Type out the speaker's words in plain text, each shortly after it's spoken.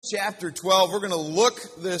Chapter 12, we're going to look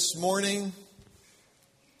this morning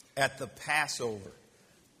at the Passover.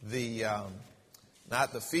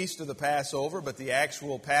 Not the feast of the Passover, but the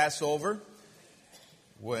actual Passover.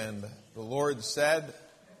 When the Lord said,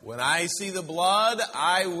 "When I see the blood,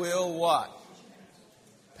 I will" what?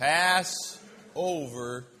 Pass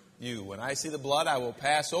over you. When I see the blood, I will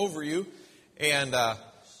pass over you. And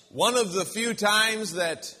one of the few times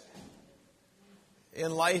that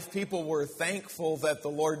in life, people were thankful that the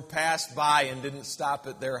Lord passed by and didn't stop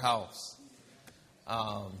at their house.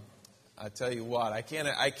 I tell you what, I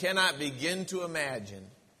cannot begin to imagine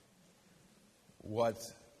what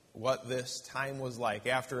this time was like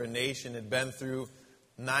after a nation had been through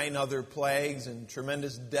 9 other plagues and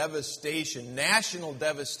tremendous devastation, national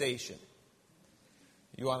devastation.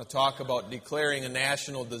 You want to talk about declaring a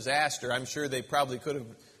national disaster? I'm sure they probably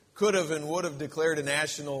could have and would have declared a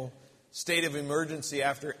national state of emergency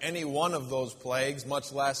after any one of those plagues,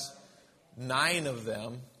 much less 9 of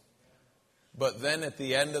them. But then at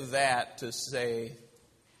the end of that to say,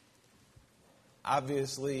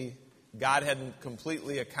 obviously, God hadn't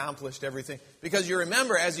completely accomplished everything. Because you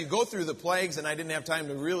remember, as you go through the plagues, and I didn't have time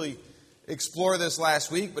to really explore this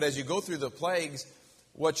last week, but as you go through the plagues,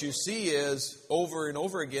 what you see is, over and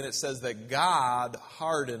over again, it says that God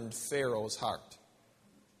hardened Pharaoh's heart.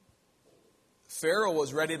 Pharaoh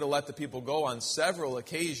was ready to let the people go on several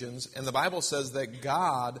occasions, and the Bible says that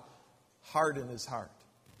God hardened his heart.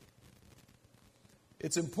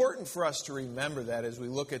 It's important for us to remember that as we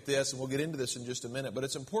look at this, and we'll get into this in just a minute, but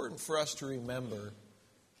it's important for us to remember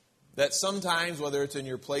that sometimes, whether it's in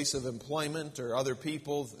your place of employment or other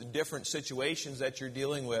people, different situations that you're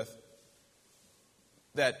dealing with,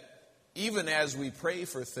 that even as we pray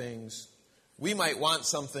for things, we might want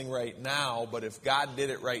something right now, but if God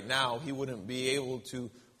did it right now, He wouldn't be able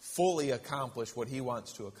to fully accomplish what He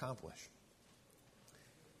wants to accomplish.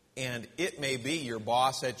 And it may be your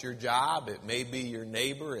boss at your job, it may be your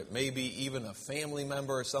neighbor, it may be even a family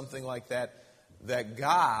member or something like that, that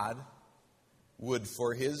God would,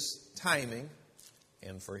 for His timing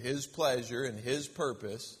and for His pleasure and His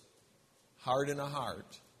purpose, harden a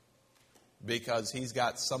heart because He's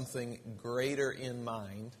got something greater in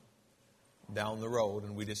mind down the road,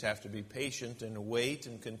 and we just have to be patient and wait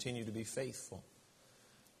and continue to be faithful.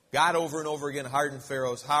 God over and over again hardened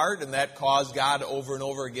Pharaoh's heart, and that caused God over and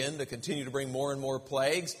over again to continue to bring more and more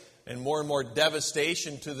plagues and more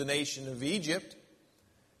devastation to the nation of Egypt.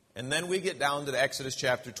 And then we get down to Exodus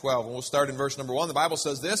chapter 12, and we'll start in verse number 1. The Bible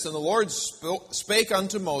says this, "And the Lord spake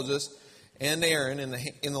unto Moses and Aaron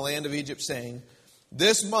in the land of Egypt, saying,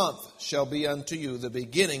 This month shall be unto you the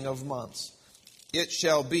beginning of months. It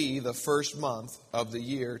shall be the first month of the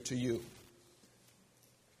year to you."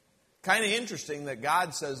 Kind of interesting that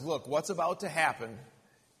God says, look, what's about to happen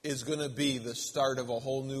is going to be the start of a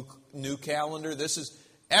whole new calendar. This is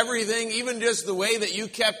everything, even just the way that you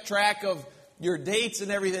kept track of your dates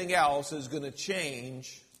and everything else is going to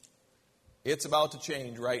change. It's about to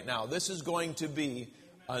change right now. This is going to be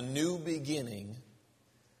a new beginning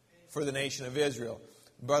for the nation of Israel.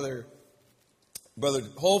 Brother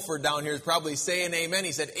Holford down here is probably saying amen.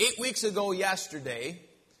 He said 8 weeks ago yesterday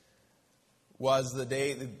was the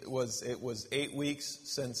day, it was 8 weeks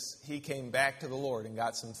since he came back to the Lord and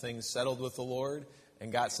got some things settled with the Lord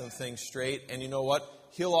and got some things straight. And you know what?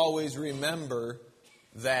 He'll always remember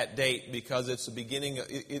that date because it's the beginning.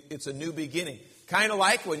 It's a new beginning. Kind of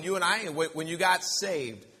like when you and I, when you got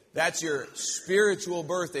saved. That's your spiritual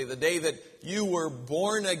birthday, the day that you were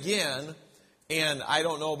born again. And I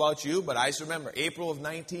don't know about you, but I remember April of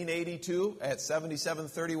 1982 at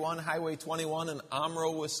 7731 Highway 21 in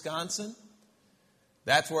Omro, Wisconsin.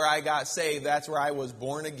 That's where I got saved. That's where I was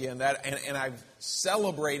born again. And I've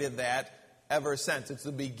celebrated that ever since. It's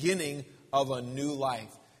the beginning of a new life.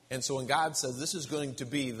 And so when God says this is going to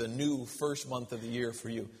be the new first month of the year for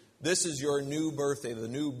you, this is your new birthday, the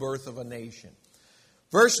new birth of a nation.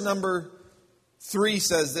 Verse number 3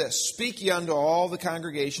 says this, "Speak ye unto all the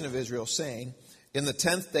congregation of Israel, saying, In the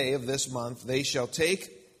 10th day of this month they shall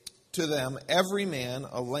take to them every man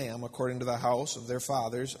a lamb according to the house of their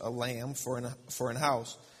fathers, a lamb for an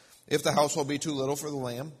house. If the household be too little for the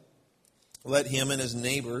lamb, let him and his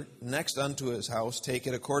neighbor next unto his house take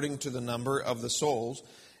it according to the number of the souls.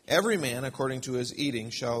 Every man according to his eating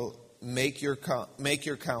shall make your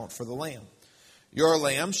count for the lamb. Your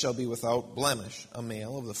lamb shall be without blemish, a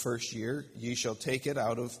male of the first year. Ye shall take it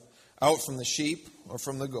out from the sheep or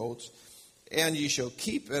from the goats, and ye shall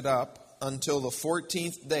keep it up until the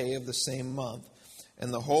 14th day of the same month.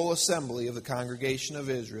 And the whole assembly of the congregation of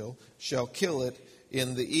Israel shall kill it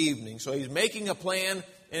in the evening." So he's making a plan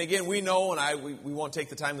And again, we know, and we won't take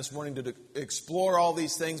the time this morning to explore all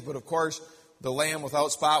these things, but of course, the Lamb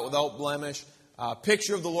without spot, without blemish,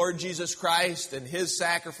 picture of the Lord Jesus Christ and His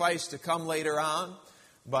sacrifice to come later on.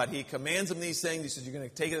 But He commands them these things. He says, you're going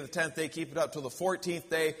to take it at the 10th day, keep it up till the 14th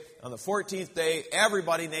day. On the 14th day,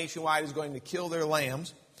 everybody nationwide is going to kill their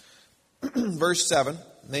lambs. Verse 7,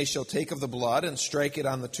 they shall take of the blood and strike it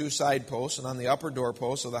on the two side posts and on the upper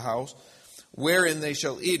doorposts of the house, wherein they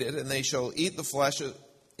shall eat it, and they shall eat the flesh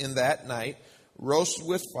in that night, roasted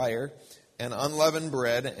with fire, and unleavened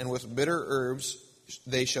bread, and with bitter herbs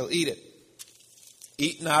they shall eat it.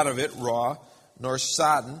 Eat not of it raw, nor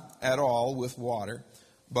sodden at all with water,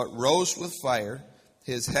 but roast with fire,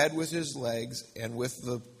 his head with his legs, and with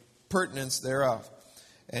the purtenance thereof.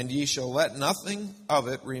 And ye shall let nothing of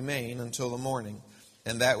it remain until the morning.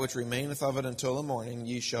 And that which remaineth of it until the morning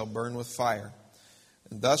ye shall burn with fire.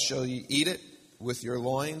 And thus shall ye eat it, with your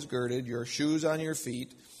loins girded, your shoes on your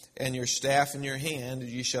feet, and your staff in your hand.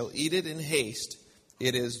 Ye shall eat it in haste.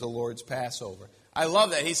 It is the Lord's Passover. I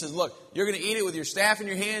love that. He says, look, you're going to eat it with your staff in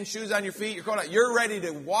your hand, shoes on your feet, your coat out. You're ready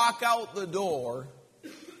to walk out the door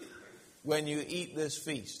when you eat this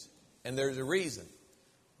feast. And there's a reason.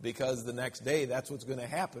 Because the next day, that's what's going to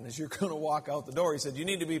happen, is you're going to walk out the door. He said, you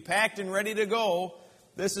need to be packed and ready to go.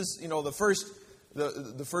 This is,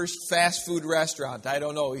 the first fast food restaurant. I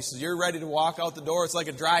don't know. He says, you're ready to walk out the door. It's like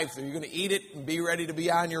a drive-thru. You're going to eat it and be ready to be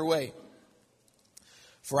on your way.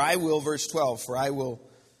 For I will, verse 12, for I will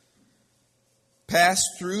pass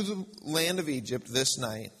through the land of Egypt this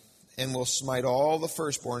night, and will smite all the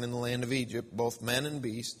firstborn in the land of Egypt, both men and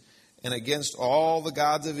beasts. And against all the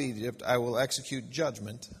gods of Egypt I will execute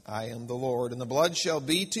judgment. I am the Lord. And the blood shall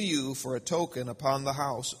be to you for a token upon the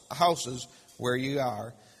houses where ye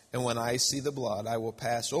are. And when I see the blood, I will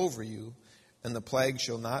pass over you, and the plague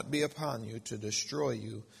shall not be upon you to destroy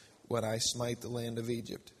you when I smite the land of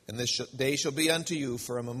Egypt. And this day shall be unto you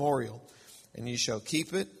for a memorial. And ye shall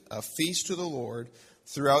keep it a feast to the Lord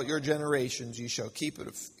throughout your generations. Ye shall keep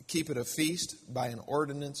it a feast by an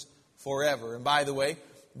ordinance forever. And by the way,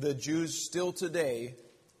 the Jews still today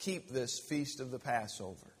keep this feast of the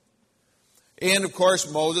Passover. And of course,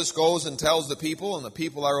 Moses goes and tells the people, and the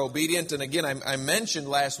people are obedient. And again, I mentioned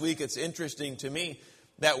last week, it's interesting to me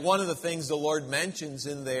that one of the things the Lord mentions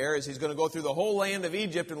in there is He's going to go through the whole land of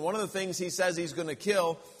Egypt. And one of the things He says He's going to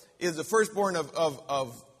kill is the firstborn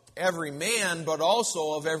of every man, but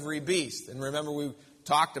also of every beast. And remember, we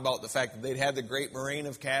talked about the fact that they'd had the great murrain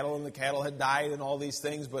of cattle, and the cattle had died and all these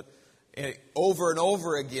things. But over and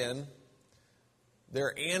over again,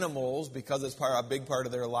 their animals, because it's a big part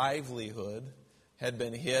of their livelihood, had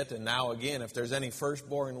been hit. And now again, if there's any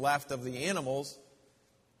firstborn left of the animals,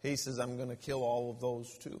 He says, I'm going to kill all of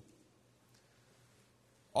those too.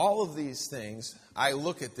 All of these things, I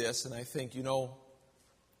look at this and I think,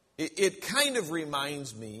 it kind of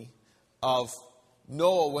reminds me of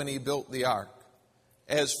Noah when he built the ark.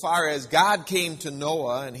 As far as God came to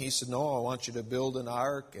Noah and He said, Noah, I want you to build an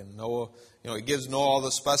ark. And Noah, He gives Noah all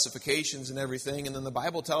the specifications and everything. And then the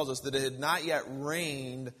Bible tells us that it had not yet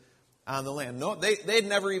rained on the land. No, they'd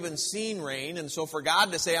never even seen rain. And so for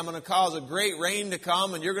God to say, I'm going to cause a great rain to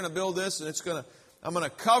come, and you're going to build this, and I'm going to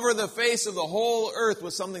cover the face of the whole earth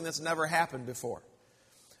with something that's never happened before.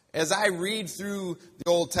 As I read through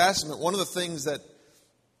the Old Testament, one of the things that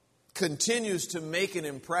continues to make an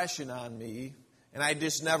impression on me, and I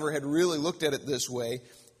just never had really looked at it this way,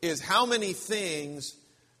 is how many things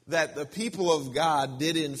that the people of God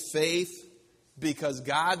did in faith because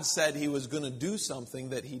God said He was going to do something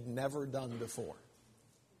that He'd never done before.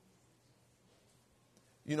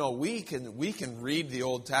 We can read the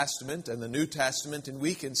Old Testament and the New Testament, and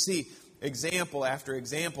we can see example after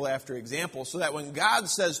example after example, so that when God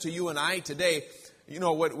says to you and I today,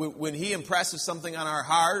 when He impresses something on our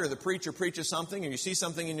heart, or the preacher preaches something, or you see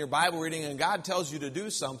something in your Bible reading and God tells you to do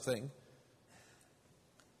something,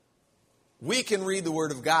 we can read the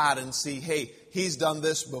Word of God and see, hey, He's done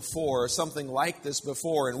this before, or something like this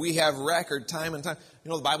before, and we have record time and time.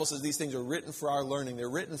 The Bible says these things are written for our learning. They're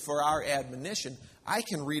written for our admonition. I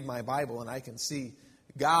can read my Bible and I can see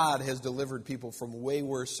God has delivered people from way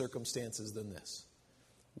worse circumstances than this.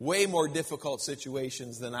 Way more difficult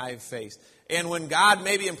situations than I've faced. And when God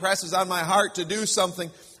maybe impresses on my heart to do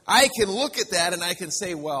something, I can look at that and I can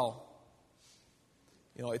say, well,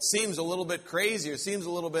 it seems a little bit crazy, or it seems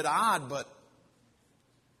a little bit odd, but,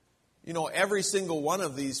 every single one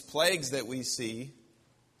of these plagues that we see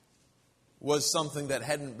was something that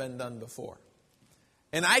hadn't been done before.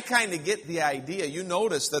 And I kind of get the idea. You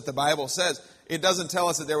notice that the Bible says, it doesn't tell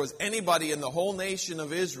us that there was anybody in the whole nation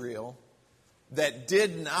of Israel that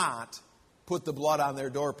did not put the blood on their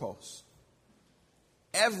doorposts.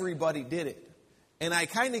 everybody did it. And I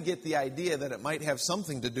kind of get the idea that it might have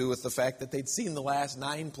something to do with the fact that they'd seen the last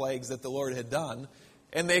 9 plagues that the Lord had done.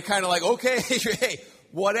 And they kind of like, okay, hey,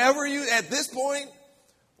 whatever you, at this point,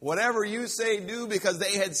 whatever you say, do, because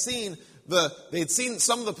they'd seen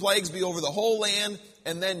some of the plagues be over the whole land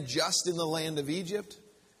and then just in the land of Egypt.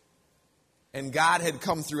 And God had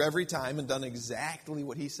come through every time and done exactly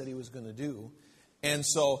what He said He was going to do. And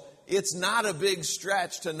so it's not a big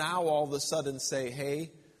stretch to now all of a sudden say,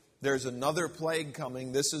 hey, there's another plague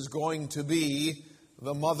coming. This is going to be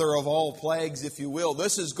the mother of all plagues, if you will.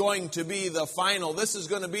 This is going to be the final. This is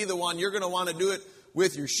going to be the one. You're going to want to do it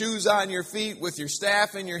with your shoes on your feet, with your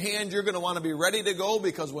staff in your hand. You're going to want to be ready to go,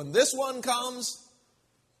 because when this one comes,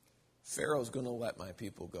 Pharaoh's going to let my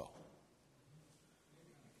people go.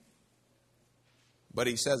 But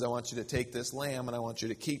He says, I want you to take this lamb and I want you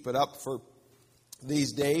to keep it up for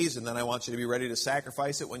these days, and then I want you to be ready to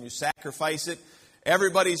sacrifice it. When you sacrifice it,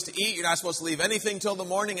 everybody's to eat. You're not supposed to leave anything till the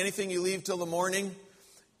morning. Anything you leave till the morning,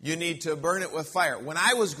 you need to burn it with fire. When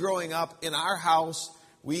I was growing up in our house,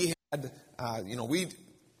 we had,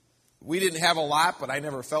 we didn't have a lot, but I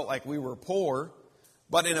never felt like we were poor.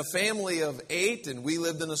 But in a family of 8, and we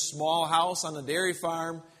lived in a small house on a dairy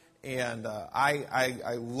farm, and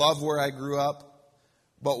I love where I grew up.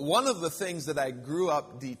 But one of the things that I grew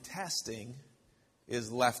up detesting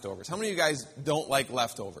is leftovers. How many of you guys don't like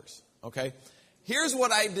leftovers? Okay? Here's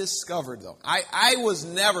what I discovered, though. I was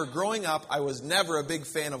never, growing up, I was never a big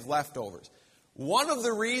fan of leftovers. One of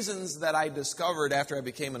the reasons that I discovered after I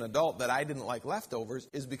became an adult that I didn't like leftovers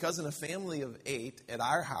is because in a family of 8 at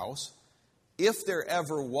our house, if there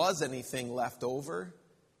ever was anything left over,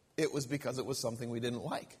 it was because it was something we didn't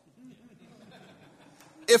like.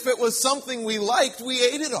 If it was something we liked, we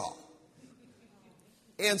ate it all.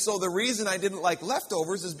 And so the reason I didn't like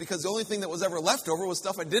leftovers is because the only thing that was ever left over was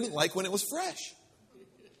stuff I didn't like when it was fresh.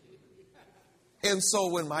 And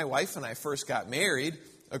so when my wife and I first got married,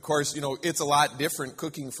 of course, it's a lot different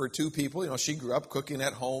cooking for 2 people. She grew up cooking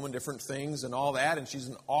at home and different things and all that, and she's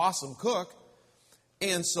an awesome cook.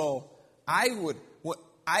 And so I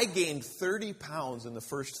gained 30 pounds in the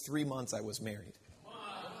first 3 months I was married.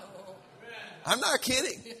 I'm not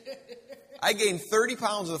kidding. I gained 30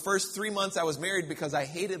 pounds in the first 3 months I was married because I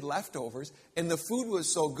hated leftovers. And the food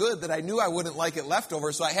was so good that I knew I wouldn't like it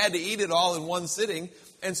leftover. So I had to eat it all in one sitting.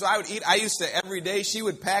 And so I used to, every day, she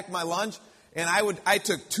would pack my lunch. And I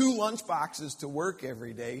took 2 lunch boxes to work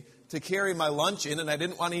every day to carry my lunch in. And I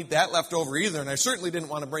didn't want to eat that leftover either. And I certainly didn't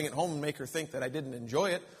want to bring it home and make her think that I didn't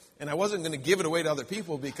enjoy it. And I wasn't going to give it away to other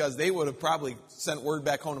people because they would have probably sent word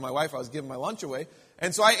back home to my wife I was giving my lunch away.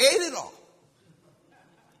 And so I ate it all.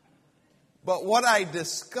 But what I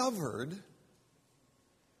discovered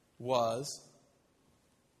was,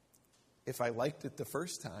 if I liked it the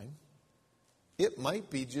first time, it might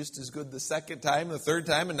be just as good the second time, the third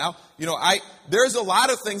time. And now, there's a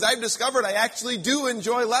lot of things I've discovered I actually do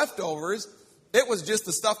enjoy leftovers. It was just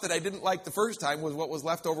the stuff that I didn't like the first time was what was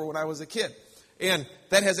left over when I was a kid. And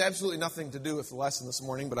that has absolutely nothing to do with the lesson this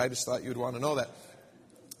morning, but I just thought you'd want to know that.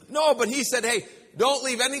 No, but He said, hey, don't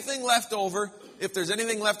leave anything left over. If there's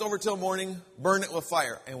anything left over till morning, burn it with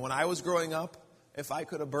fire. And when I was growing up, if I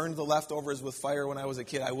could have burned the leftovers with fire when I was a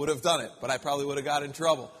kid, I would have done it. But I probably would have got in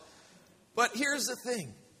trouble. But here's the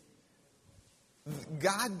thing.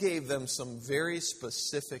 God gave them some very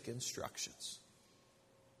specific instructions.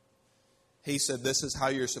 He said, this is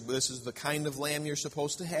the kind of lamb you're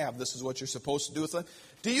supposed to have. This is what you're supposed to do with it.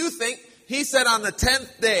 Do you think, He said on the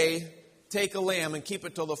 10th day, take a lamb and keep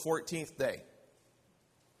it till the 14th day.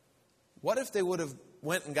 What if they would have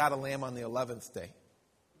went and got a lamb on the 11th day?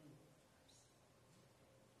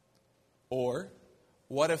 Or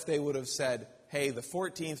what if they would have said, hey, the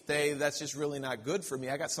 14th day, that's just really not good for me.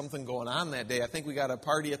 I got something going on that day. I think we got a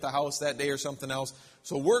party at the house that day or something else.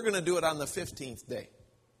 So we're going to do it on the 15th day.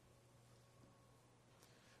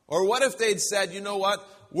 Or what if they'd said, you know what?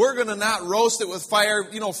 We're going to not roast it with fire.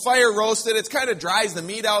 Fire roasted, it kind of dries the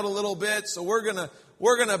meat out a little bit. So we're going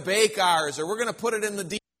to bake ours, or we're going to put it in the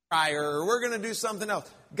deep fryer, or we're going to do something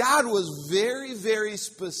else. God was very, very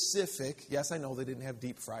specific. Yes, I know they didn't have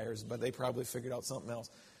deep fryers, but they probably figured out something else.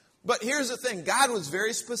 But here's the thing. God was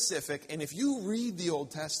very specific. And if you read the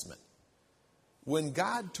Old Testament, when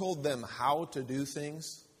God told them how to do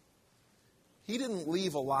things, He didn't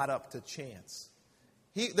leave a lot up to chance.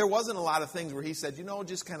 There wasn't a lot of things where He said,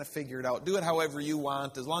 just kind of figure it out. Do it however you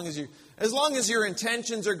want. As long as your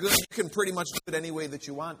intentions are good, you can pretty much do it any way that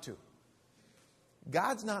you want to.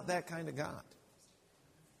 God's not that kind of God.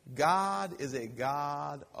 God is a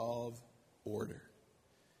God of order.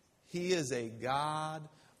 He is a God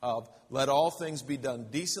of let all things be done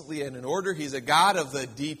decently and in order. He's a God of the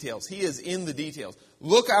details. He is in the details.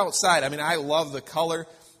 Look outside. I mean, I love the color.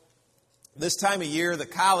 This time of year, the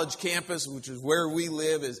college campus, which is where we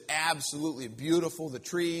live, is absolutely beautiful. The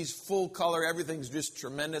trees, full color, everything's just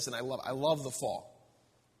tremendous, and I love the fall.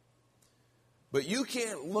 But you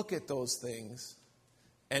can't look at those things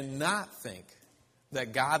and not think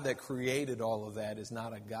that God that created all of that is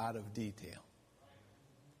not a God of detail.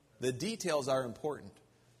 The details are important.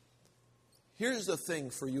 Here's the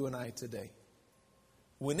thing for you and I today.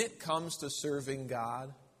 When it comes to serving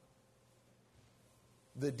God,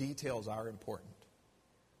 the details are important.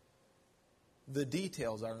 The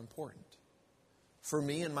details are important. For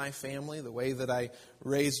me and my family, the way that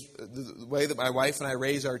my wife and I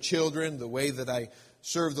raise our children, the way that I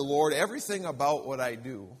serve the Lord, everything about what I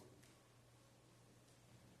do,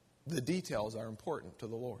 the details are important to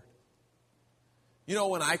the Lord. You know,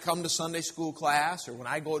 when I come to Sunday school class, or when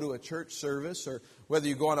I go to a church service, or whether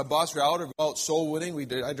you go on a bus route or go out soul winning,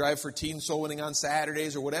 I drive for teen soul winning on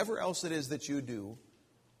Saturdays, or whatever else it is that you do,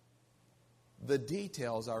 the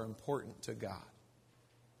details are important to God.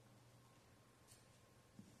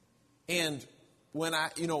 And when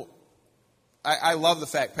I love the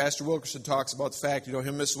fact, Pastor Wilkerson talks about the fact, him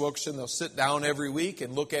and Miss Wilkerson, they'll sit down every week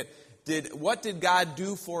and look at, what did God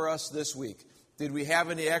do for us this week? Did we have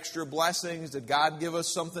any extra blessings? Did God give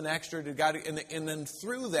us something extra? And then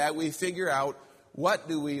through that, we figure out, what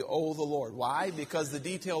do we owe the Lord? Why? Because the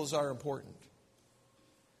details are important.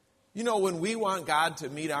 You know, when we want God to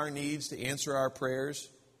meet our needs, to answer our prayers,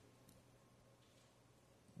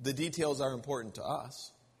 the details are important to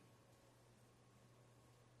us.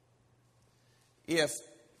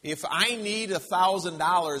 If I need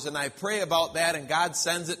 $1,000 and I pray about that and God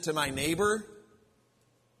sends it to my neighbor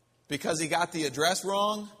because he got the address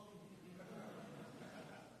wrong,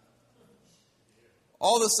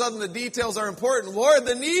 all of a sudden the details are important. Lord,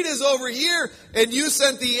 the need is over here and you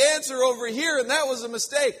sent the answer over here and that was a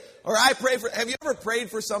mistake. Or have you ever prayed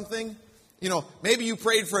for something? Maybe you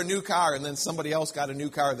prayed for a new car and then somebody else got a new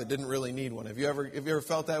car that didn't really need one. Have you ever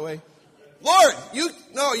felt that way? Lord,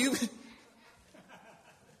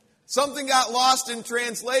 something got lost in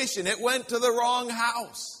translation. It went to the wrong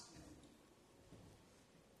house.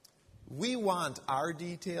 We want our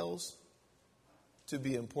details to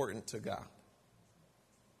be important to God.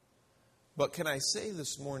 But can I say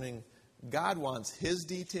this morning, God wants His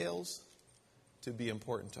details to be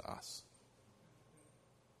important to us.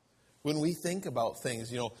 When we think about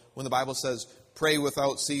things, when the Bible says, pray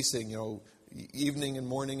without ceasing, evening and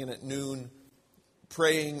morning and at noon,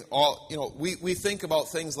 praying, we think about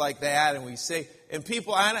things like that and we say, and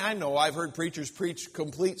people, I know I've heard preachers preach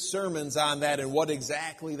complete sermons on that and what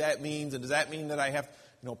exactly that means. And does that mean that I have,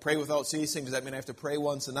 pray without ceasing? Does that mean I have to pray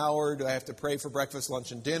once an hour? Do I have to pray for breakfast,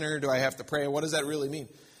 lunch, and dinner? Do I have to pray? What does that really mean?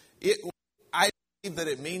 I believe that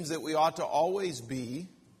it means that we ought to always be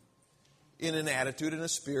in an attitude and a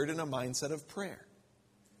spirit and a mindset of prayer.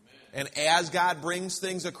 And as God brings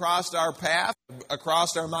things across our path,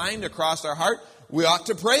 across our mind, across our heart, we ought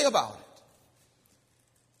to pray about it.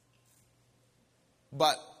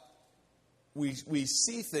 But we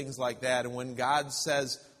see things like that, and when God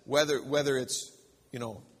says, whether it's,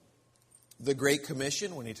 the Great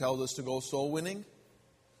Commission, when He tells us to go soul winning,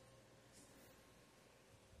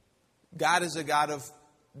 God is a God of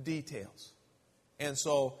details. And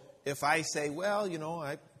so if I say,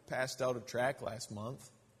 I passed out a tract last month,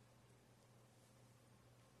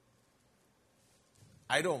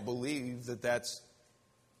 I don't believe that that's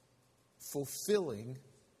fulfilling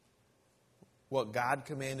what God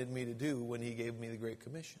commanded me to do when He gave me the Great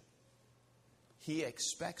Commission. He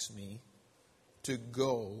expects me to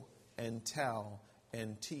go and tell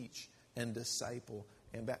and teach and disciple.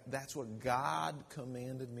 And that's what God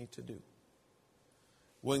commanded me to do.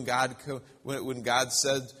 When God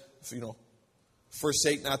said,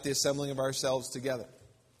 forsake not the assembling of ourselves together,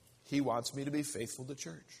 He wants me to be faithful to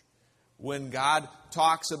church. When God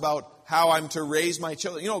talks about how I'm to raise my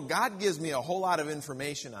children, God gives me a whole lot of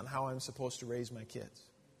information on how I'm supposed to raise my kids.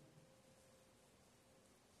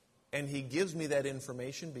 And He gives me that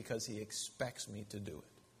information because He expects me to do it.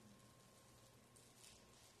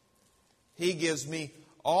 He gives me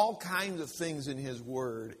all kinds of things in His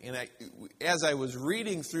Word. And as I was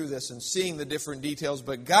reading through this and seeing the different details,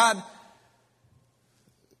 but God,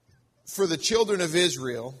 for the children of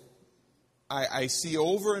Israel, I see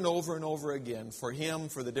over and over and over again, for Him,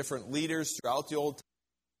 for the different leaders throughout the Old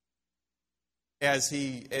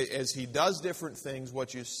Testament, as He does different things,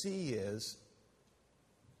 what you see is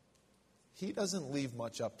He doesn't leave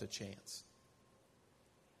much up to chance.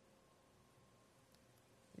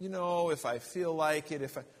 if I feel like it,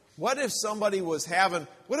 what if somebody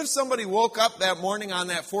woke up that morning on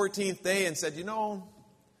that 14th day and said,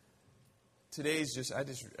 today's I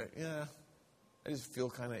just feel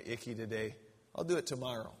kind of icky today. I'll do it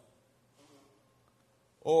tomorrow.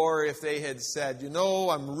 Or if they had said,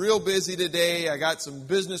 I'm real busy today. I got some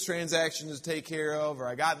business transactions to take care of, or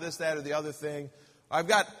I got this, that, or the other thing.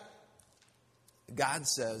 God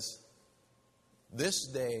says, this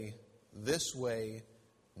day, this way,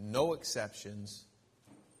 no exceptions.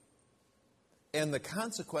 And the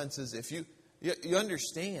consequences, if you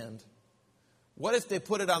understand, what if they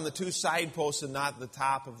put it on the 2 side posts and not the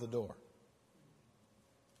top of the door?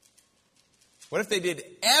 What if they did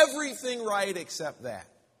everything right except that?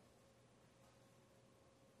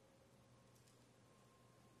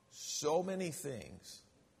 So many things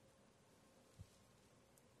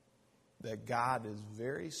that God is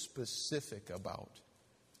very specific about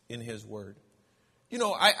in His Word.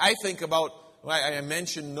 I think about, I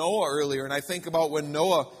mentioned Noah earlier, and I think about when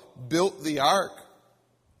Noah built the ark.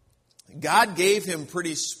 God gave him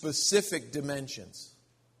pretty specific dimensions.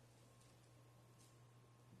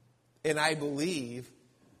 And I believe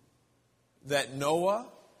that Noah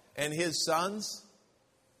and his sons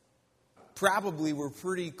probably were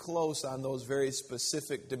pretty close on those very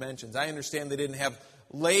specific dimensions. I understand they didn't have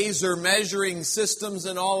laser measuring systems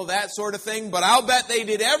and all of that sort of thing, but I'll bet they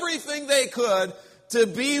did everything they could to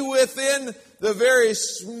be within the very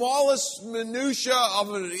smallest minutia of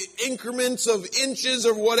increments of inches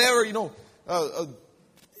or whatever, a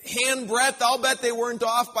hand breadth. I'll bet they weren't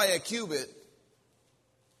off by a cubit.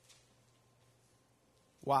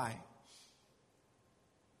 Why?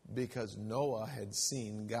 Because Noah had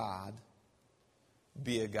seen God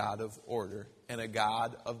be a God of order and a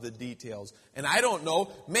God of the details. And I don't know,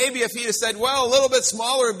 maybe if he'd have said, a little bit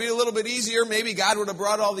smaller would be a little bit easier, maybe God would have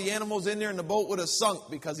brought all the animals in there and the boat would have sunk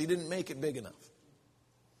because he didn't make it big enough.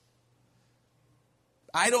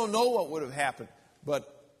 I don't know what would have happened, but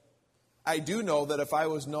I do know that if I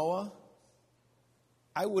was Noah,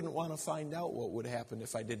 I wouldn't want to find out what would happen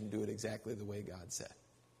if I didn't do it exactly the way God said.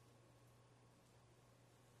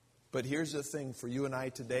 But here's the thing for you and I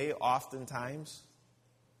today, oftentimes,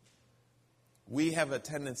 we have a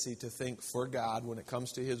tendency to think for God, when it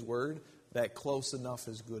comes to His Word, that close enough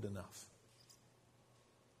is good enough.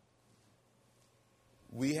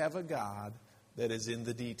 We have a God that is in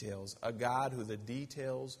the details, a God who the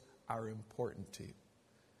details are important to.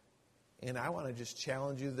 And I want to just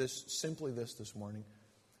challenge you this morning.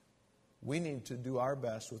 We need to do our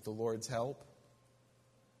best with the Lord's help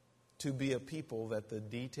to be a people that the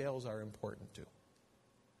details are important to.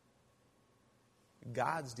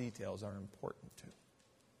 God's details are important to.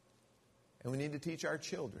 And we need to teach our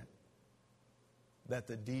children that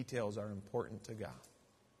the details are important to God.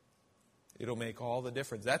 It'll make all the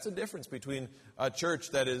difference. That's a difference between a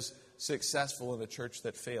church that is successful and a church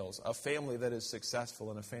that fails. A family that is successful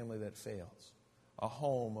and a family that fails. A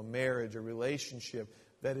home, a marriage, a relationship.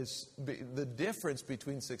 That is the difference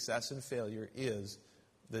between success and failure is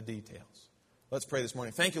the details. Let's pray this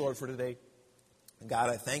morning. Thank you, Lord, for today.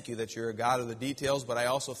 God, I thank you that you're a God of the details, but I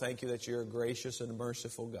also thank you that you're a gracious and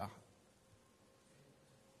merciful God.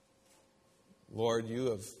 Lord,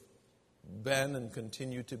 you have been and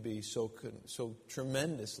continue to be so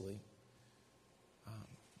tremendously,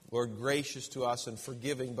 Lord, gracious to us and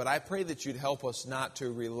forgiving. But I pray that you'd help us not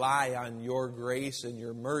to rely on your grace and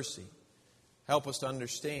your mercy. Help us to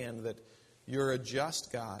understand that you're a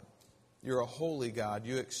just God. You're a holy God.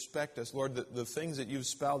 You expect us, Lord, the things that you've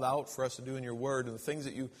spelled out for us to do in your word and the things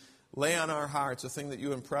that you lay on our hearts, the thing that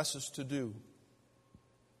you impress us to do.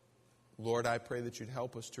 Lord, I pray that you'd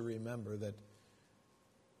help us to remember that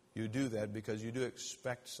you do that because you do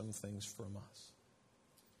expect some things from us.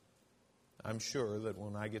 I'm sure that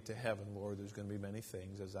when I get to heaven, Lord, there's going to be many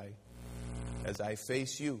things as I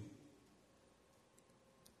face you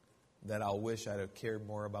that I'll wish I'd have cared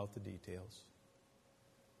more about the details.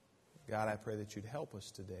 God, I pray that you'd help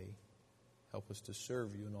us today. Help us to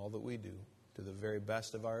serve you in all that we do to the very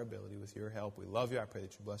best of our ability with your help. We love you. I pray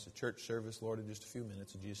that you bless the church service, Lord, in just a few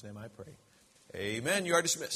minutes. In Jesus' name I pray. Amen. You are dismissed.